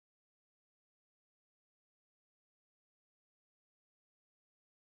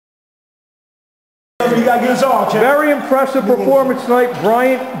he got to get his all, champ. Very impressive performance tonight.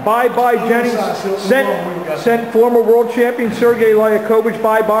 Bryant, bye-bye Jennings. Sent former world champion Sergei Liakhovich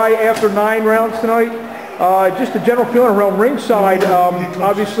bye-bye after 9 rounds tonight. Just a general feeling around ringside.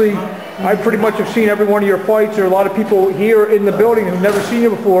 Obviously, I pretty much have seen every one of your fights. There are a lot of people here in the building who've never seen you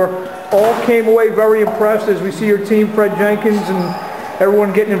before. All came away very impressed as we see your team, Fred Jenkins, and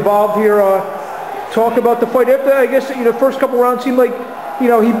everyone getting involved here. Talk about the fight. After, I guess, the first couple rounds seemed like, he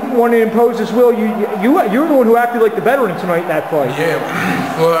wanted to impose his will. You were the one who acted like the veteran tonight in that fight. Yeah.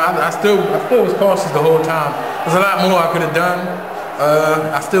 Well, I still was cautious the whole time. There's a lot more I could have done.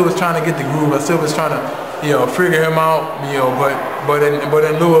 I still was trying to get the groove. I still was trying to, figure him out. But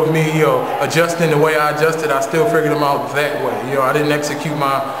in lieu of me, adjusting the way I adjusted, I still figured him out that way. I didn't execute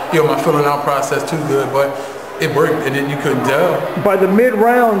my, my filling out process too good, but it worked, and then you couldn't tell. By the mid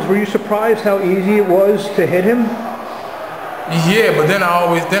rounds, were you surprised how easy it was to hit him? Yeah, but then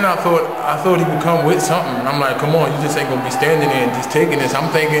I thought he would come with something. I'm like, come on, you just ain't gonna be standing there and just taking this.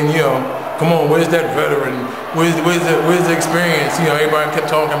 I'm thinking, come on, where's that veteran? Where's the experience? Everybody kept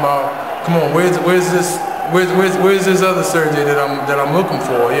talking about, come on, where's this other Sergei that I'm looking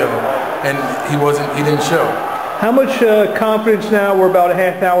for? And he didn't show. How much confidence now? We're about a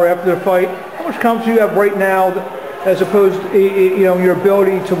half hour after the fight. How much confidence do you have right now, as opposed to, your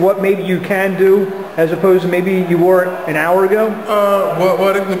ability to what maybe you can do, as opposed to maybe you were an hour ago?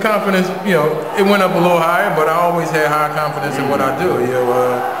 Well, the confidence, it went up a little higher, but I always had high confidence in what I do.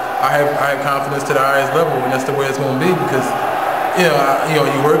 I have confidence to the highest level, and that's the way it's going to be, because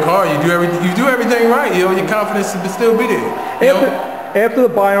you work hard, you do everything right. Your confidence will still be there. After the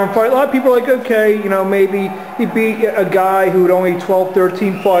Byron fight, a lot of people are like, okay, maybe he beat a guy who had only 12,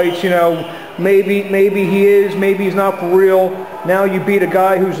 13 fights, maybe he is, maybe he's not for real. Now you beat a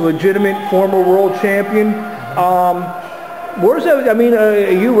guy who's a legitimate former world champion. Where's that? I mean, are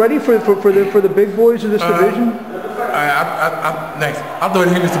you ready for the big boys of this division? I thought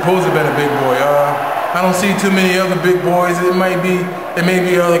he was supposed to have been a big boy. I don't see too many other big boys. It may be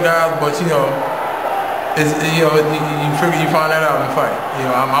other guys, but you find that out in the fight.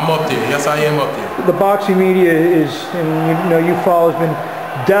 I'm up there. Yes, I am up there. The boxing media is, and you follow, has been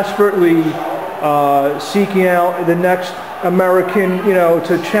desperately seeking out the next American,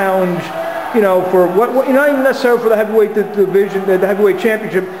 to challenge, for what not even necessarily for the heavyweight division, the heavyweight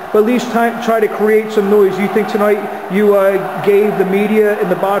championship, but at least try to create some noise. You think tonight you gave the media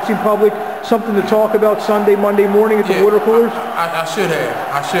and the boxing public something to talk about Sunday, Monday morning at the water coolers? I should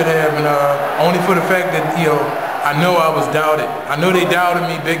have, and only for the fact that I know I was doubted. I know they doubted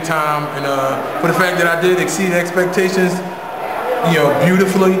me big time, and for the fact that I did exceed expectations,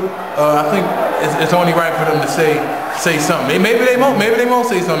 beautifully. I think it's only right for them to say something. Maybe they won't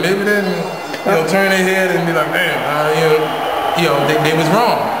say something. Maybe they turn their head and be like, man, they was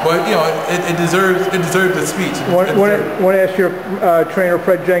wrong. But it deserves a speech. I want to ask your trainer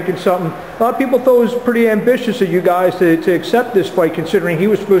Fred Jenkins something. A lot of people thought it was pretty ambitious of you guys to accept this fight, considering he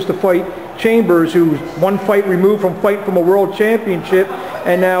was supposed to fight Chambers, who's one fight removed from fighting from a world championship,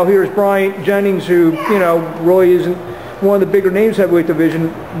 and now here's Bryant Jennings, who really isn't one of the bigger names heavyweight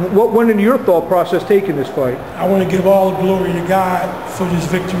division. What went into your thought process taking this fight? I want to give all the glory to God for this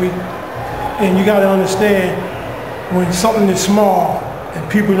victory, and you got to understand, when something is small and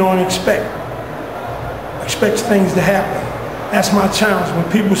people don't expect things to happen. That's my challenge. When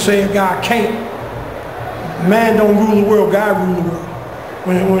people say a guy can't, man don't rule the world, God rule the world.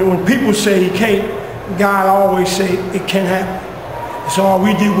 When people say he can't, God always say it can happen. So all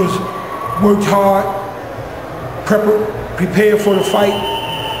we did was work hard, prepare for the fight,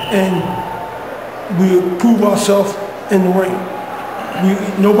 and we prove ourselves in the ring. We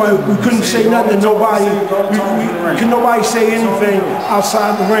couldn't say nothing to nobody. Nobody say anything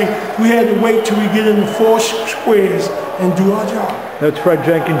outside the ring. We had to wait till we get in the 4 squares and do our job. That's Fred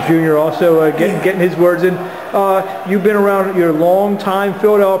Jenkins Jr. also getting his words in. You've been around, you're a long-time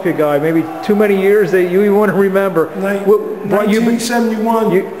Philadelphia guy, maybe too many years that you even want to remember.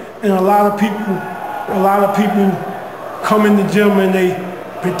 1971, and a lot of people come in the gym and they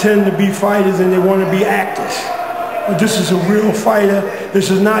pretend to be fighters and they want to be actors. But this is a real fighter. This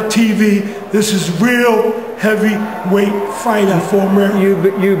is not TV. This is real heavyweight fighter for America.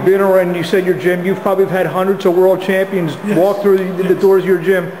 You've been around, you said your gym, you've probably had hundreds of world champions walk through the doors of your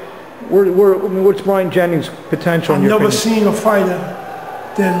gym. What's Bryant Jennings' potential in your opinion? I've never seen a fighter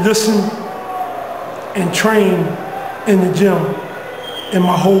that listened and trained in the gym in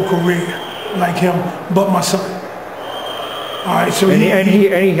my whole career like him, but my son. All right, so he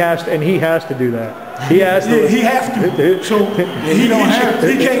has to do that. He has to. He has to. So he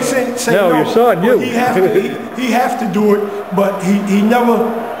can't say no. Your son, He has to do it, but he never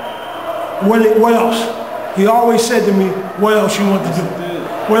What else? He always said to me, what else you want to do?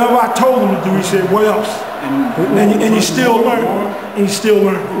 Whatever I told him to do, he said, what else? And he still learned. And he still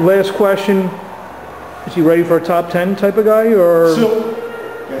learned. Last question. Is he ready for a top 10 type of guy? Or? So,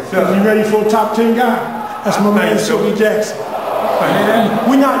 is he ready for a top 10 guy? That's my man, Sergei Jackson.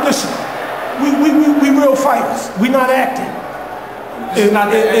 We're not, listen, we real fighters. We're not acting.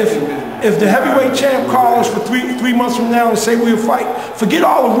 If the heavyweight champ calls for three months from now and say we'll fight, forget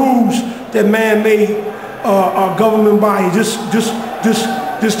all the rules that man-made government body, this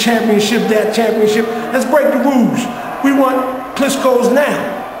championship, that championship. Let's break the rules. We want Klitschko's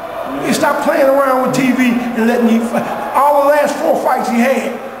now. You stop playing around with TV and letting you fight. All the last 4 fights he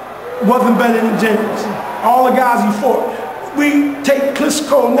had wasn't better than Jennings. All the guys he fought. We take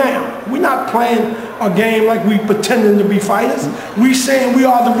Klitschko now. We're not playing a game like we pretending to be fighters. We saying we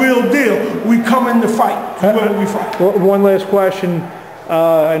are the real deal. We come in to fight. We fight. One last question.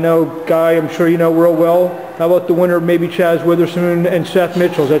 I know, Guy, I'm sure you know real well. How about the winner, maybe Chaz Witherspoon and Seth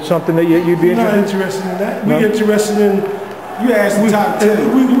Mitchell? Is that something that you'd be interested in? We're not interested in that. No? We're interested in... You asked the top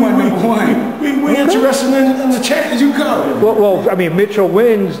 10. We're interested in the champ. You go. Well, I mean, Mitchell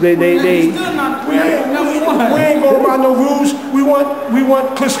wins. They still not we ain't going by no rules. We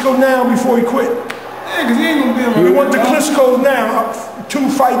want Klitschko now before he quit. Yeah, because he ain't going to be able to. We want the Klitschko now.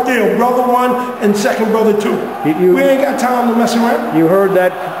 2-fight deal. Brother 1 and second brother 2. We ain't got time to mess around. You heard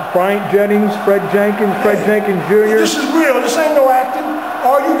that? Bryant Jennings, Fred Jenkins Jr. This is real. This ain't no acting.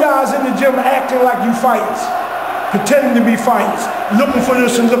 All you guys in the gym acting like you fighters. Pretending to be fighters, looking for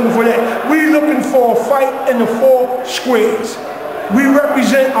this and looking for that. We looking for a fight in the 4 squares. We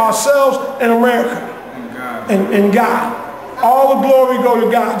represent ourselves and America and God. All the glory go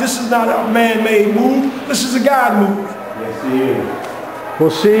to God. This is not a man-made move. This is a God move. Yes, he is. We'll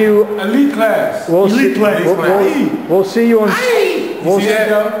see you. Elite class. We'll Elite class. We'll see you on. We'll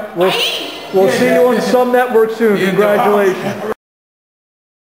see you on some network soon. Congratulations.